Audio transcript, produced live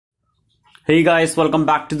Hey guys, welcome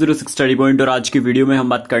back to 06 study point. और आज की वीडियो में हम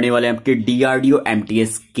बात करने वाले हैं आपके डीआरडीओ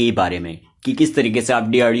एमटीएस के बारे में कि किस तरीके से आप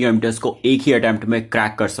डीआरडीओ एमटीएस को एक ही अटेम्प्ट में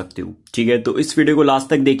क्रैक कर सकते हो। ठीक है, तो इस वीडियो को लास्ट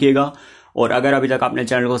तक देखिएगा। और अगर अभी तक आपने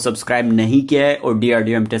चैनल को सब्सक्राइब नहीं किया है और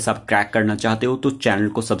डीआरडीओ एमटीएस आप क्रैक करना चाहते हो तो चैनल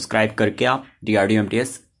को सब्सक्राइब करके आप डीआरडीओ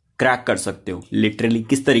एमटीएस क्रैक कर सकते हो। लिटरली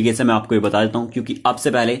किस तरीके से मैं आपको ये बता देता हूँ, क्योंकि अब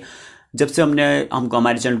से पहले जब से हमको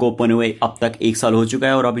हमारे चैनल को ओपन हुए अब तक 1 साल हो चुका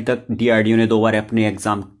है और अभी तक डीआरडीओ ने 2 बार अपने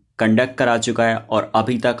एग्जाम कंडक्ट करा चुका है। और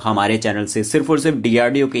अभी तक हमारे चैनल से सिर्फ और सिर्फ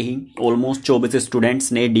डीआरडीओ के ही ऑलमोस्ट 24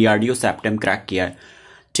 स्टूडेंट्स ने डीआरडीओ सेप्टम क्रैक किया है।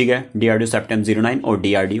 ठीक है, डीआरडीओ सेप्टम 09 और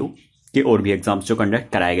डीआरडीओ के और भी एग्जाम्स जो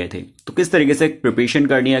कंडक्ट कराए गए थे। तो किस तरीके से प्रिपरेशन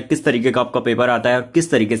करनी है, किस तरीके का आपका पेपर आता है और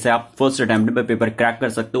किस तरीके से आप फर्स्ट अटेम्प्ट में पेपर क्रैक कर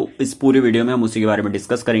सकते हो, इस पूरी वीडियो में हम उसी के बारे में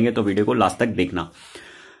डिस्कस करेंगे। तो वीडियो को लास्ट तक देखना।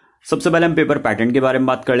 सबसे पहले हम पेपर पैटर्न के बारे में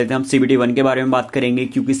बात कर लेते हैं। हम सीबीटी 1 के बारे में बात करेंगे,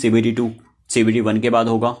 क्योंकि सीबीटी 2 सीबीटी 1 के बाद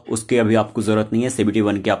होगा, उसके अभी आपको जरूरत नहीं है। सीबीटी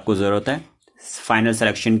 1 की आपको जरूरत है फाइनल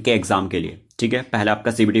सिलेक्शन के एग्जाम के लिए। ठीक है, पहले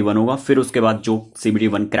आपका सीबीटी 1 होगा, फिर उसके बाद जो सीबीटी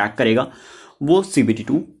 1 क्रैक करेगा वो सीबीटी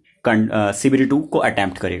 2 को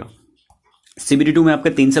अटेम्प्ट करेगा। सीबीटी 2 में आपके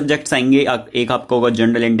 3 सब्जेक्ट्स आएंगे। एक आपका होगा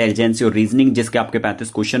जनरल इंटेलिजेंस और रीजनिंग, जिसके आपके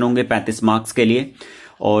 35 क्वेश्चन होंगे 35 मार्क्स के लिए।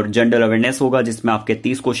 और जनरल अवेयरनेस होगा, जिसमें आपके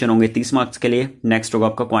 30 क्वेश्चन होंगे 30 मार्क्स के लिए। नेक्स्ट होगा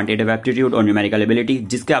आपका क्वांटिटेटिव एप्टीट्यूड और न्यूमेरिकल एबिलिटी,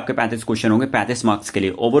 जिसके आपके 35 क्वेश्चन होंगे 35 मार्क्स के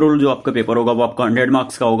लिए। ओवरऑल जो आपका पेपर होगा वो आपका 100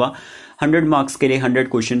 मार्क्स का होगा। 100 मार्क्स के लिए 100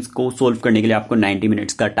 क्वेश्चन को सोल्व करने के लिए आपको 90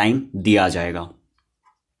 मिनट्स का टाइम दिया जाएगा।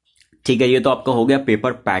 ठीक है, ये तो आपका हो गया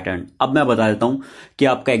पेपर पैटर्न। अब मैं बता देता हूं कि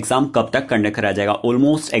आपका एग्जाम कब तक कंडक्ट कराया जाएगा।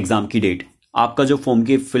 ऑलमोस्ट एग्जाम की डेट, आपका जो फॉर्म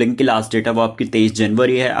की फिलिंग की लास्ट डेट है वो आपकी 23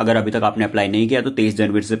 जनवरी है। अगर अभी तक आपने अप्लाई नहीं किया तो 23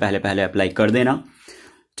 जनवरी से पहले अप्लाई कर देना।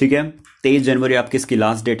 ठीक है, 23 जनवरी आपकी इसकी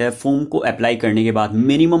लास्ट डेट है। फॉर्म को अप्लाई करने के बाद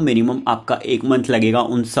मिनिमम आपका 1 मंथ लगेगा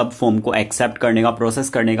उन सब फॉर्म को एक्सेप्ट करने का, प्रोसेस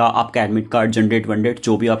करने का। आपका एडमिट कार्ड जनरेट वनडेट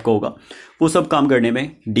जो भी आपका होगा वो सब काम करने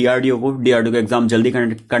में डीआरडीओ के एग्जाम जल्दी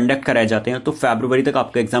कंडक्ट कराए जाते हैं। तो फरवरी तक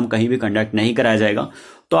आपका एग्जाम कहीं भी कंडक्ट नहीं कराया जाएगा।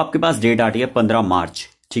 तो आपके पास डेट आती है 15 मार्च।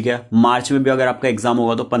 ठीक है, मार्च में भी अगर आपका एग्जाम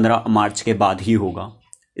होगा तो 15 मार्च के बाद ही होगा।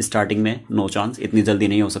 स्टार्टिंग में नो चांस, इतनी जल्दी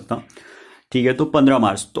नहीं हो सकता। ठीक है, तो 15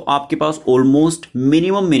 मार्च तो आपके पास ऑलमोस्ट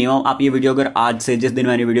मिनिमम आप ये वीडियो अगर आज से, जिस दिन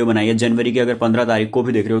मैंने वीडियो बनाई है जनवरी की, अगर 15 तारीख को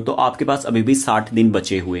भी देख रहे हो तो आपके पास अभी भी 60 दिन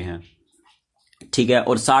बचे हुए हैं। ठीक है,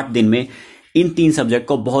 और 60 दिन में इन 3 सब्जेक्ट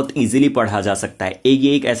को बहुत इजीली पढ़ा जा सकता है।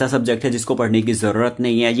 ये एक ऐसा सब्जेक्ट है जिसको पढ़ने की जरूरत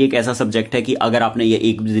नहीं है। ये एक ऐसा सब्जेक्ट है कि अगर आपने ये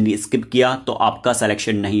एक दिन स्किप किया तो आपका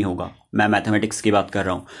सिलेक्शन नहीं होगा। मैं मैथमेटिक्स की बात कर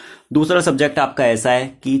रहा हूं। दूसरा सब्जेक्ट आपका ऐसा है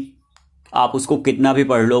कि आप उसको कितना भी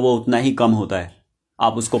पढ़ लो वो उतना ही कम होता है।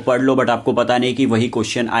 आप उसको पढ़ लो बट आपको पता नहीं कि वही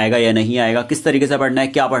क्वेश्चन आएगा या नहीं आएगा, किस तरीके से पढ़ना है,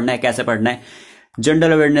 क्या पढ़ना है, कैसे पढ़ना है।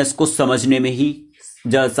 जनरल अवेयरनेस को समझने में ही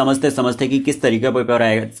समझते कि किस तरीके का पेपर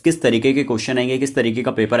आएगा, किस तरीके के क्वेश्चन आएंगे, किस तरीके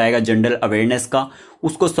का पेपर आएगा जनरल अवेयरनेस का,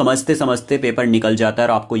 उसको समझते पेपर निकल जाता है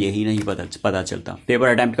और आपको यही नहीं पता चलता। पेपर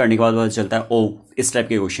अटेम्प्ट करने के बाद पता चलता है ओ इस टाइप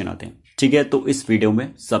के क्वेश्चन आते हैं। ठीक है, तो इस वीडियो में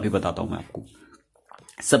सभी बताता हूं मैं आपको।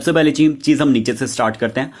 सबसे पहली चीज हम नीचे से स्टार्ट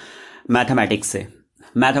करते हैं, मैथमेटिक्स से।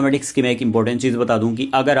 मैथमेटिक्स की मैं एक इंपॉर्टेंट चीज बता दूं कि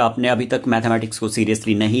अगर आपने अभी तक मैथमेटिक्स को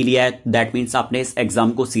सीरियसली नहीं लिया है, दैट मीन्स आपने इस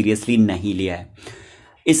एग्जाम को सीरियसली नहीं लिया है।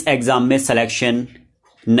 इस एग्जाम में सिलेक्शन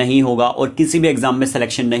नहीं होगा और किसी भी एग्जाम में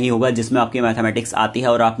सिलेक्शन नहीं होगा जिसमें आपकी मैथमेटिक्स आती है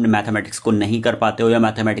और आपने मैथमेटिक्स को नहीं कर पाते हो, या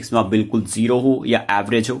मैथमेटिक्स में आप बिल्कुल 0 हो या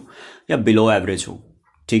एवरेज हो या बिलो एवरेज हो।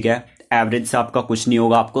 ठीक है, एवरेज से आपका कुछ नहीं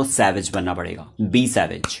होगा, आपको सैवेज बनना पड़ेगा, बी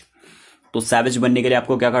सैवेज। तो सैवेज बनने के लिए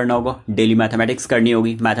आपको क्या करना होगा, डेली मैथमेटिक्स करनी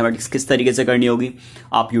होगी। मैथमेटिक्स किस तरीके से करनी होगी,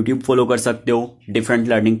 आप यूट्यूब फॉलो कर सकते हो, डिफरेंट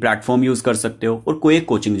लर्निंग प्लेटफॉर्म यूज कर सकते हो और कोई एक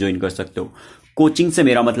कोचिंग ज्वाइन कर सकते हो। कोचिंग से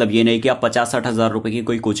मेरा मतलब ये नहीं कि आप 50-60 हजार रुपए की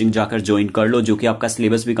कोई कोचिंग जाकर ज्वाइन कर लो जो कि आपका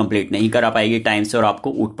सिलेबस भी कंप्लीट नहीं करा पाएगी टाइम से और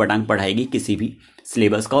आपको ऊटपटांग पढ़ाएगी किसी भी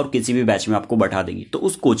सिलेबस का और किसी भी बैच में आपको बैठा देगी। तो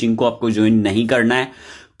उस कोचिंग को आपको ज्वाइन नहीं करना है।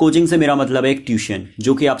 कोचिंग से मेरा मतलब है एक ट्यूशन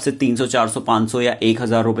जो कि आपसे 300, 400, 500 या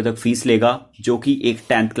 1000 रुपए तक फीस लेगा, जो कि एक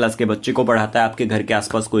 10th क्लास के बच्चे को पढ़ाता है। आपके घर के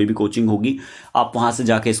आसपास कोई भी कोचिंग होगी, आप वहां से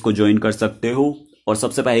जाके इसको ज्वाइन कर सकते हो। और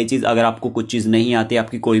सबसे पहली चीज, अगर आपको कुछ चीज नहीं आती,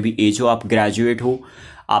 आपकी कोई भी एज हो, आप ग्रेजुएट हो,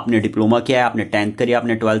 आपने डिप्लोमा किया है, आपने 10th करी,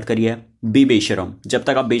 आपने 12th करी है, बी बेशरम। जब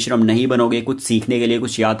तक आप बेशरम नहीं बनोगे कुछ सीखने के लिए,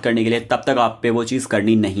 कुछ याद करने के लिए, तब तक आप पे वो चीज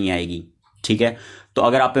करनी नहीं आएगी। ठीक है, तो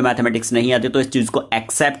अगर आप पे मैथमेटिक्स नहीं आती तो इस चीज को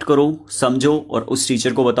एक्सेप्ट करो, समझो और उस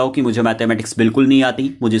टीचर को बताओ कि मुझे मैथमेटिक्स बिल्कुल नहीं आती,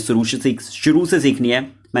 मुझे शुरू से सीखनी है।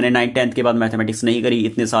 मैंने 9th 10th के बाद मैथमेटिक्स नहीं करी,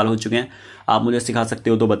 इतने साल हो चुके हैं, आप मुझे सिखा सकते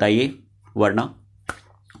हो तो बताइए, वरना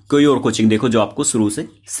कोई और कोचिंग देखो जो आपको शुरू से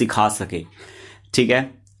सिखा सके। ठीक है,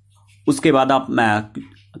 उसके बाद आप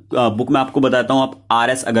बुक में आपको बताता हूं, आप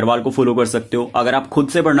RS अग्रवाल को फॉलो कर सकते हो। अगर आप खुद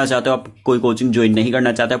से पढ़ना चाहते हो, आप कोई कोचिंग ज्वाइन नहीं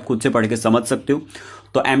करना चाहते, आप खुद से पढ़ के समझ सकते हो,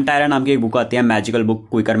 तो एम टायरा नाम की एक बुक आती है, magical book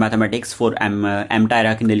quicker mathematics for M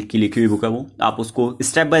टायरा की लिखी हुई बुक है वो। आप उसको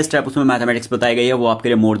स्टेप बाय स्टेप उसमें मैथमेटिक्स बताई गई है, वो आपके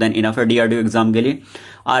लिए मोर देन इनफ है डीआरडीओ एग्जाम के लिए।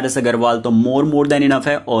 RS अग्रवाल तो मोर देन इनफ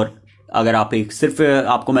है। और अगर आप एक सिर्फ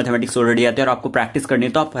आपको मैथमेटिक्स ऑलरेडी आते हैं और आपको प्रैक्टिस करनी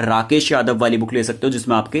है तो आप राकेश यादव वाली बुक ले सकते हो,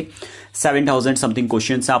 जिसमें आपके 7000 समथिंग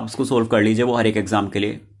क्वेश्चन आप उसको सोल्व कर लीजिए, वो हर एक एग्जाम के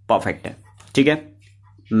लिए परफेक्ट है। ठीक है,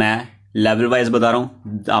 मैं लेवल वाइज बता रहा हूं।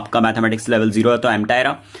 आपका मैथमेटिक्स लेवल 0 है तो एम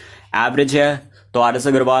टायरा, एवरेज है तो RS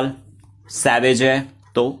अग्रवाल, सैवेज है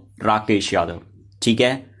तो राकेश यादव। ठीक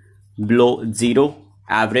है, बिलो 0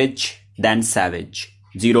 एवरेज देन सैवेज,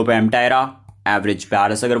 0 पे एम टायरा, एवरेज पे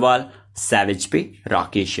RS अग्रवाल, सैवेज पे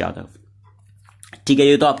राकेश यादव। ठीक है,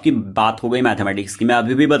 ये तो आपकी बात हो गई मैथमेटिक्स की। मैं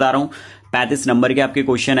अभी भी बता रहा हूं 35 नंबर के आपके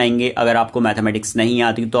क्वेश्चन आएंगे। अगर आपको मैथमेटिक्स नहीं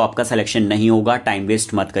आती तो आपका सिलेक्शन नहीं होगा, टाइम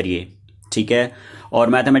वेस्ट मत करिए। ठीक है, और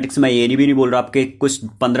मैथमेटिक्स में ये भी नहीं बोल रहा, आपके कुछ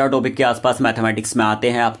 15 टॉपिक के आसपास मैथमेटिक्स में आते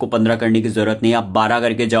हैं, आपको 15 करने की जरूरत नहीं, आप 12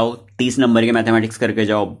 करके जाओ, 30 नंबर के मैथमेटिक्स करके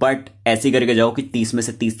जाओ, बट ऐसे करके जाओ कि 30 में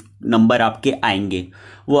से 30 नंबर आपके आएंगे,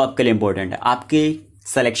 वो आपके लिए इंपॉर्टेंट है। आपके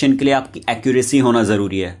सिलेक्शन के लिए आपकी एक्यूरेसी होना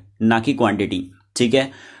जरूरी है, ना कि क्वांटिटी। ठीक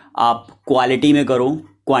है, आप क्वालिटी में करो,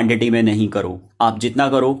 क्वांटिटी में नहीं करो। आप जितना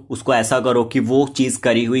करो उसको ऐसा करो कि वो चीज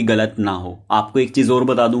करी हुई गलत ना हो। आपको एक चीज और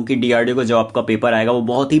बता दूं कि डीआरडीओ का जो आपका पेपर आएगा वो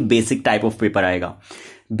बहुत ही बेसिक टाइप ऑफ पेपर आएगा।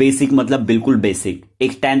 बेसिक मतलब बिल्कुल बेसिक।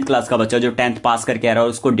 एक 10th क्लास का बच्चा जो 10th पास करके आ रहा है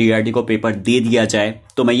उसको डीआरडीओ को पेपर दे दिया जाए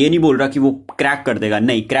तो मैं ये नहीं बोल रहा कि वो क्रैक कर देगा,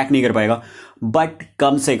 नहीं, क्रैक नहीं कर पाएगा, बट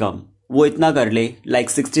कम से कम वो इतना कर ले, लाइक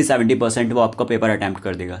 60-70% वो आपका पेपर अटेम्प्ट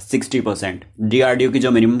कर देगा। 60%। डीआरडीओ की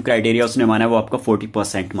जो मिनिमम क्राइटेरिया उसने माना है वो आपका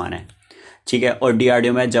 40% माना है। ठीक है, और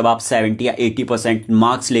डीआरडीओ में जब आप 70 या 80%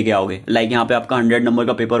 मार्क्स लेके आओगे, लाइक यहाँ पे आपका 100 नंबर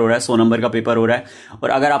का पेपर हो रहा है, 100 नंबर का पेपर हो रहा है, और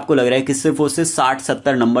अगर आपको लग रहा है कि सिर्फ उससे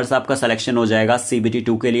 60-70 नंबर से आपका सिलेक्शन हो जाएगा CBT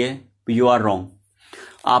 2 के लिए, यू आर रॉन्ग।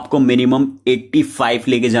 आपको मिनिमम 85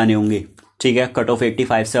 लेके जाने होंगे। ठीक है, कट ऑफ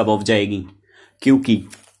 85 से अबव जाएगी, क्योंकि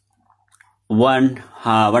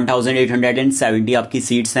 1870 आपकी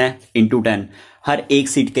सीट्स हैं इंटू 10। हर एक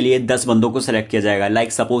सीट के लिए 10 बंदों को सिलेक्ट किया जाएगा।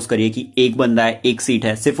 लाइक सपोज करिए कि एक बंदा है, एक सीट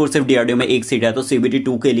है, सिर्फ और सिर्फ डीआरडीओ में एक सीट है, तो CBT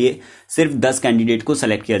 2 के लिए सिर्फ 10 कैंडिडेट को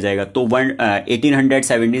सिलेक्ट किया जाएगा। तो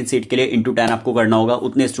 1817 सीट के लिए इंटू 10 आपको करना होगा,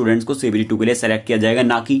 उतने स्टूडेंट्स को CBT 2 के लिए सिलेक्ट किया जाएगा,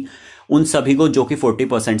 ना कि उन सभी को जो कि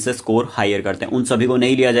 40% से स्कोर हायर करते हैं, उन सभी को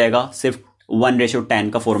नहीं लिया जाएगा। सिर्फ 1:10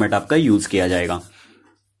 का फॉर्मेट आपका यूज किया जाएगा।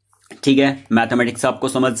 ठीक है, मैथमेटिक्स आपको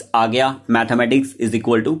समझ आ गया। Mathematics is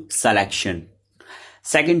equal to selection.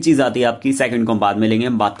 Second चीज आती है आपकी, सेकंड को हम बाद में लेंगे,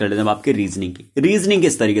 हम बात कर लेते हैं आपकी रीजनिंग की। रीजनिंग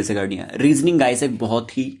किस तरीके से करनी है? रीजनिंग गाइस एक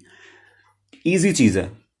बहुत ही इजी चीज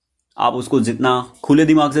है। आप उसको जितना खुले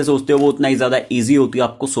दिमाग से सोचते हो वो उतना ही ज्यादा इजी होती है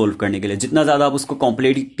आपको सोल्व करने के लिए। जितना ज्यादा आप उसको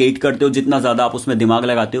कॉम्प्लिकेट करते हो, जितना ज्यादा आप उसमें दिमाग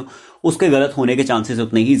लगाते हो, उसके गलत होने के चांसेस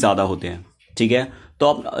उतने ही ज्यादा होते हैं। ठीक है, तो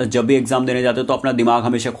आप जब भी एग्जाम देने जाते हो तो अपना दिमाग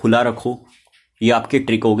हमेशा खुला रखो। ये आपकी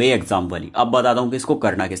ट्रिक हो गई एग्जाम वाली। अब बताता हूं कि इसको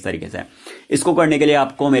करना किस तरीके से है। इसको करने के लिए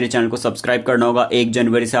आपको मेरे चैनल को सब्सक्राइब करना होगा। 1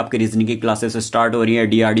 जनवरी से आपकी रीजनिंग की क्लासेस स्टार्ट हो रही है,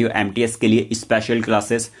 DRDO MTS के लिए स्पेशल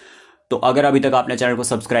क्लासेस। तो अगर अभी तक आपने चैनल को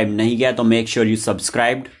सब्सक्राइब नहीं किया तो मेक श्योर यू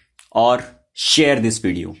सब्सक्राइब्ड और शेयर दिस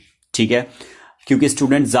वीडियो। ठीक है, क्योंकि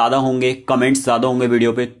स्टूडेंट ज्यादा होंगे, कमेंट्स ज्यादा होंगे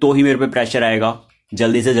वीडियो पे, तो ही मेरे पे प्रेशर आएगा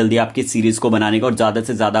जल्दी से जल्दी आपकी सीरीज को बनाने का और ज्यादा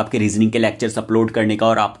से ज्यादा आपके रीजनिंग के लेक्चर्स अपलोड करने का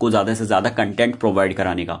और आपको ज्यादा से ज्यादा कंटेंट प्रोवाइड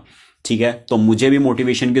कराने का। ठीक है, तो मुझे भी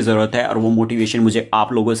मोटिवेशन की जरूरत है और वो मोटिवेशन मुझे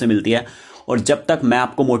आप लोगों से मिलती है। और जब तक मैं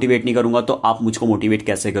आपको मोटिवेट नहीं करूंगा तो आप मुझको मोटिवेट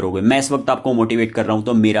कैसे करोगे? मैं इस वक्त आपको मोटिवेट कर रहा हूं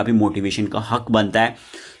तो मेरा भी मोटिवेशन का हक बनता है।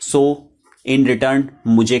 सो इन रिटर्न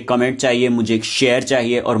मुझे कमेंट चाहिए, मुझे एक शेयर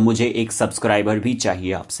चाहिए और मुझे एक सब्सक्राइबर भी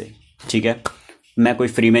चाहिए आपसे। ठीक है, मैं कोई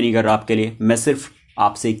फ्री में नहीं कर रहा आपके लिए, मैं सिर्फ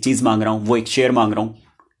आपसे एक चीज मांग रहा हूं, वो एक शेयर मांग रहा हूं,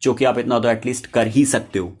 जो कि आप इतना तो एटलीस्ट कर ही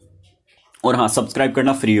सकते हो। और हाँ, सब्सक्राइब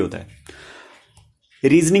करना फ्री होता है।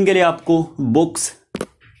 रीजनिंग के लिए आपको बुक्स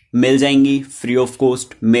मिल जाएंगी फ्री ऑफ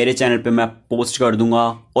कॉस्ट, मेरे चैनल पे मैं पोस्ट कर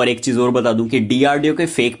दूंगा। और एक चीज और बता दूं कि डीआरडीओ के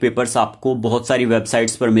फेक पेपर्स आपको बहुत सारी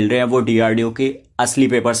वेबसाइट्स पर मिल रहे हैं, वो डीआरडीओ के असली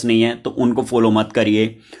पेपर्स नहीं है, तो उनको फॉलो मत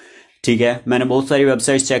करिए। ठीक है, मैंने बहुत सारी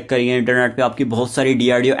वेबसाइट्स चेक करी हैं इंटरनेट पे, आपकी बहुत सारी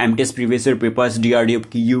DRDO MTS previous year papers, DRDO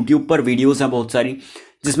की यूट्यूब पर वीडियोस हैं बहुत सारी,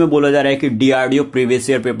 जिसमें बोला जा रहा है कि डीआरडीओ प्रीवियस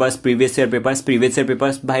ईयर पेपर्स।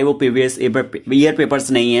 भाई वो प्रीवियस ईयर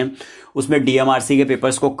पेपर्स नहीं है, उसमें डीएमआरसी के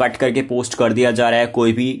पेपर्स को कट करके पोस्ट कर दिया जा रहा है।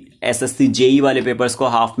 कोई भी एसएससी जेई वाले पेपर्स को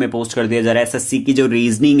हाफ में पोस्ट कर दिया जा रहा है। एसएससी की जो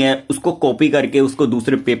रीजनिंग है उसको कॉपी करके उसको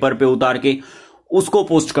दूसरे पेपर पे उतार के उसको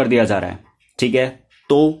पोस्ट कर दिया जा रहा है। ठीक है,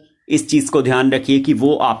 तो इस चीज को ध्यान रखिए कि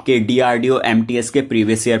वो आपके डीआरडीओ MTS के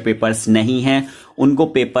प्रीवियस ईयर पेपर्स नहीं हैं, उनको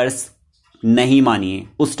पेपर्स नहीं मानिए,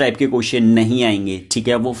 उस टाइप के क्वेश्चन नहीं आएंगे। ठीक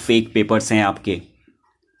है, वो फेक पेपर्स हैं आपके।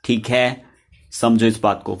 ठीक है, समझो इस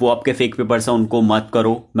बात को। वो आपके फेक पेपर्स हैं उनको मत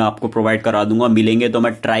करो, मैं आपको प्रोवाइड करा दूंगा। मिलेंगे तो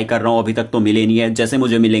मैं ट्राई कर रहा हूँ, अभी तक तो मिले नहीं है। जैसे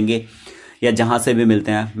मुझे मिलेंगे या जहां से भी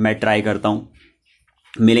मिलते हैं मैं ट्राई करता हूँ,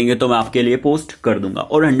 मिलेंगे तो मैं आपके लिए पोस्ट कर दूंगा।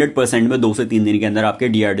 और 100% में 2 से 3 दिन के अंदर आपके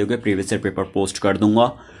डीआरडीओ के प्रीवियस ईयर पेपर पोस्ट कर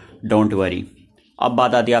दूंगा, डोंट वरी। अब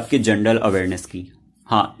बात आती है आपकी जनरल अवेयरनेस की।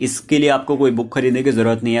 हाँ, इसके लिए आपको कोई बुक खरीदने की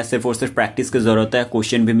जरूरत नहीं है, सिर्फ और सिर्फ प्रैक्टिस की जरूरत है।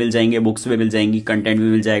 क्वेश्चन भी मिल जाएंगे, बुक्स भी मिल जाएंगी, कंटेंट भी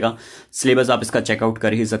मिल जाएगा, सिलेबस आप इसका चेकआउट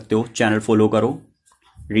कर ही सकते हो। चैनल फॉलो करो,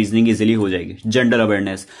 रीजनिंग इजीली हो जाएगी। जनरल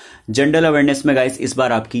अवेयरनेस, जनरल अवेयरनेस में गाइस इस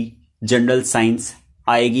बार आपकी जनरल साइंस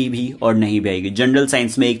आएगी भी और नहीं भी आएगी। जनरल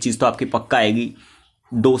साइंस में एक चीज तो आपकी पक्का आएगी,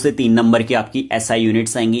 2 से 3 नंबर की आपकी एसआई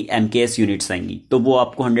यूनिट्स आएंगी, एमकेएस यूनिट्स आएंगी, तो वो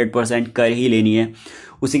आपको 100% कर ही लेनी है।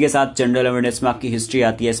 उसी के साथ जनरल अवेयरनेस में आपकी हिस्ट्री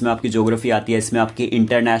आती है, इसमें आपकी ज्योग्राफी आती है, इसमें आपकी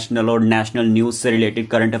इंटरनेशनल और नेशनल न्यूज से रिलेटेड,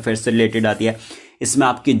 करंट अफेयर्स से रिलेटेड आती है, इसमें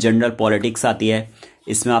आपकी जनरल पॉलिटिक्स आती है,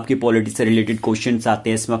 इसमें आपकी पॉलिटिक्स से रिलेटेड क्वेश्चंस आते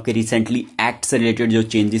हैं, इसमें आपके रिसेंटली एक्ट से रिलेटेड जो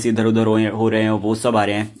चेंजेस इधर उधर हो रहे हैं वो सब आ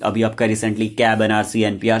रहे हैं। अभी आपका रिसेंटली कैब एनआरसी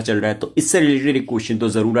एनपीआर चल रहा है, तो इससे रिलेटेड एक क्वेश्चन तो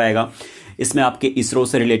जरूर आएगा। इसमें आपके इसरो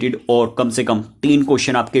से रिलेटेड और कम से कम 3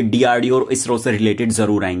 क्वेश्चन आपके डीआरडीओ और इसरो से रिलेटेड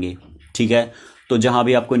जरूर आएंगे, ठीक है। तो जहां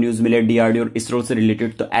भी आपको न्यूज मिले डीआरडीओ और इसरो से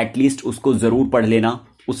रिलेटेड, तो एटलीस्ट उसको जरूर पढ़ लेना,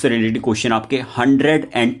 उससे रिलेटेड क्वेश्चन आपके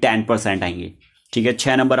 110% आएंगे, ठीक है।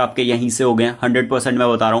 6 नंबर आपके यहीं से हो गए, 100% मैं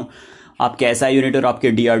बता रहा हूं। आपके एसआई यूनिट और आपके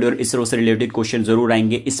डीआरडीओ और इसरो से रिलेटेड क्वेश्चन जरूर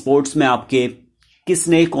आएंगे। स्पोर्ट्स में आपके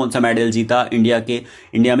किसने कौन सा मेडल जीता,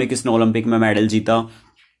 इंडिया में किसने ओलंपिक में मेडल जीता,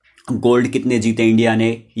 गोल्ड कितने जीते इंडिया ने,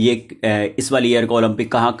 ये इस वाली ईयर का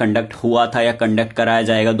ओलंपिक कहाँ कंडक्ट हुआ था या कंडक्ट कराया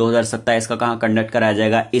जाएगा, 2027 का कहाँ कंडक्ट कराया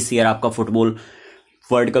जाएगा, इस ईयर आपका फुटबॉल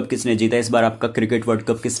वर्ल्ड कप किसने जीता, इस बार आपका क्रिकेट वर्ल्ड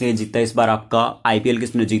कप किसने जीता, इस बार आपका आईपीएल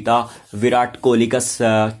किसने जीता, विराट कोहली का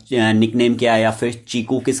निकनेम क्या है या फिर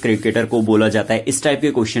चीकू किस क्रिकेटर को बोला जाता है। इस टाइप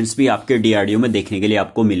के क्वेश्चंस भी आपके डीआरडीओ में देखने के लिए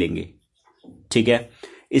आपको मिलेंगे, ठीक है।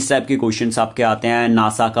 इस टाइप के क्वेश्चंस आपके आते हैं।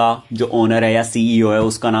 नासा का जो ओनर है या सीईओ है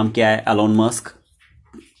उसका नाम क्या है, एलोन मस्क,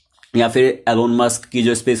 या फिर एलोन मस्क की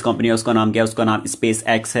जो स्पेस कंपनी है उसका नाम क्या है, उसका नाम स्पेस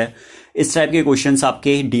एक्स है। इस टाइप के क्वेश्चंस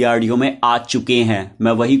आपके डीआरडीओ में आ चुके हैं।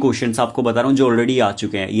 मैं वही क्वेश्चंस आपको बता रहा हूं जो ऑलरेडी आ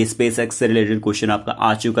चुके हैं। ये स्पेस एक्स से रिलेटेड क्वेश्चन आपका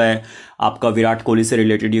आ चुका है, आपका विराट कोहली से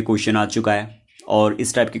रिलेटेड ये क्वेश्चन आ चुका है, और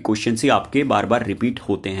इस टाइप के क्वेश्चन ही आपके बार बार रिपीट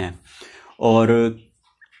होते हैं। और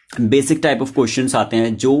बेसिक टाइप ऑफ क्वेश्चंस आते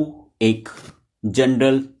हैं जो एक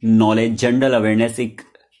जनरल नॉलेज, जनरल अवेयरनेस एक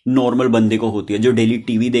नॉर्मल बंदे को होती है, जो डेली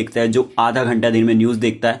टीवी देखता है, जो आधा घंटा दिन में न्यूज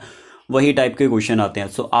देखता है, वही टाइप के क्वेश्चन आते हैं।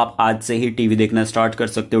 सो आप आज से ही टीवी देखना स्टार्ट कर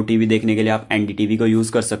सकते हो। टीवी देखने के लिए आप एनडीटीवी को यूज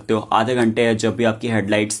कर सकते हो। आधे घंटे है जब भी आपकी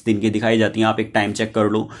हेडलाइट्स दिन की दिखाई जाती हैं, आप एक टाइम चेक कर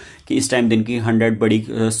लो कि इस टाइम दिन की 100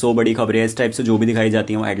 बड़ी खबरें, इस टाइप से जो भी दिखाई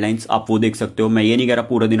जाती हैं वो हेडलाइंस, आप वो देख सकते हो। मैं ये नहीं कह रहा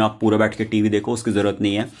पूरा दिन आप पूरा बैठ के टीवी देखो, उसकी जरूरत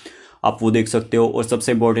नहीं है, आप वो देख सकते हो। और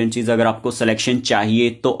सबसे इंपॉर्टेंट चीज, अगर आपको सिलेक्शन चाहिए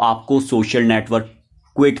तो आपको सोशल नेटवर्क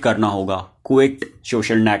क्विट करना होगा। क्विट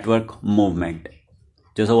सोशल नेटवर्क मूवमेंट,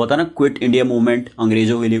 जैसा हुआ था ना क्विट इंडिया मूवमेंट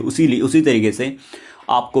अंग्रेजों के लिए, उसी तरीके से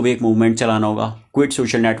आपको भी एक मूवमेंट चलाना होगा, क्विट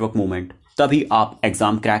सोशल नेटवर्क मूवमेंट। तभी आप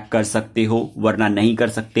एग्जाम क्रैक कर सकते हो, वरना नहीं कर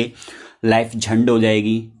सकते, लाइफ झंड हो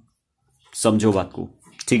जाएगी। समझो बात को,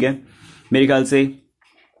 ठीक है। मेरे ख्याल से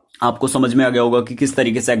आपको समझ में आ गया होगा कि किस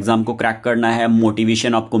तरीके से एग्जाम को क्रैक करना है।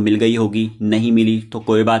 मोटिवेशन आपको मिल गई होगी, नहीं मिली तो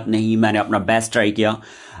कोई बात नहीं, मैंने अपना बेस्ट ट्राई किया।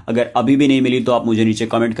 अगर अभी भी नहीं मिली तो आप मुझे नीचे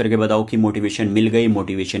कमेंट करके बताओ कि मोटिवेशन मिल गई,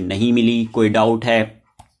 मोटिवेशन नहीं मिली, कोई डाउट है,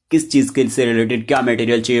 किस चीज के से रिलेटेड क्या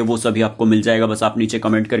मटेरियल चाहिए, वो सभी आपको मिल जाएगा। बस आप नीचे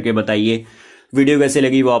कमेंट करके बताइए। वीडियो कैसे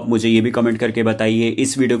लगी वो आप मुझे ये भी कमेंट करके बताइए।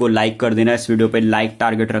 इस वीडियो को लाइक कर देना, इस वीडियो पे लाइक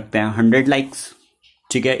टारगेट रखते हैं 100 लाइक्स,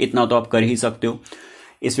 ठीक है, इतना तो आप कर ही सकते हो।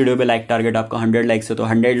 इस वीडियो पे लाइक टारगेट आपका 100 लाइक्स है, तो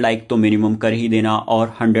 100 लाइक तो मिनिमम कर ही देना,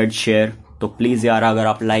 और 100 शेयर। तो प्लीज यार, अगर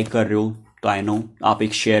आप लाइक कर रहे हो तो आई नो आप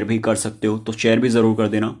एक शेयर भी कर सकते हो, तो शेयर भी जरूर कर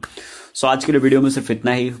देना। सो आज के लिए वीडियो में सिर्फ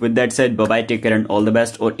इतना ही। With that said, bye bye, take care and all the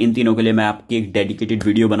best. और इन तीनों के लिए मैं आपकी एक डेडिकेटेड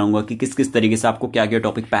वीडियो बनाऊंगा कि किस किस तरीके से आपको क्या क्या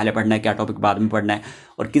टॉपिक पहले पढ़ना है, क्या टॉपिक बाद में पढ़ना है,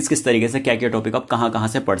 और किस किस तरीके से क्या क्या टॉपिक आप कहाँ कहाँ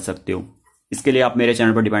से पढ़ सकते हो। इसके लिए आप मेरे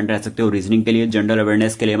चैनल पर डिपेंड रह सकते हो। रीजनिंग के लिए, जनरल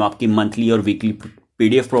अवेयरनेस के लिए मैं आपकी मंथली और वीकली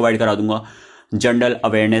पीडीएफ प्रोवाइड करा दूंगा, जनरल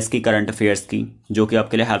अवेयरनेस की, करंट अफेयर्स की, जो कि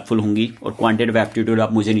आपके लिए हेल्पफुल होंगी। और क्वांटिटेटिव एप्टीट्यूड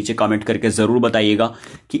आप मुझे नीचे कमेंट करके जरूर बताइएगा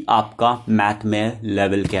कि आपका मैथ में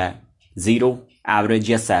लेवल क्या है, 0, एवरेज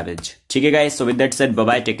या सैवेज, ठीक है guys. So with that said, bye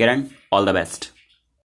bye, take care and all the best.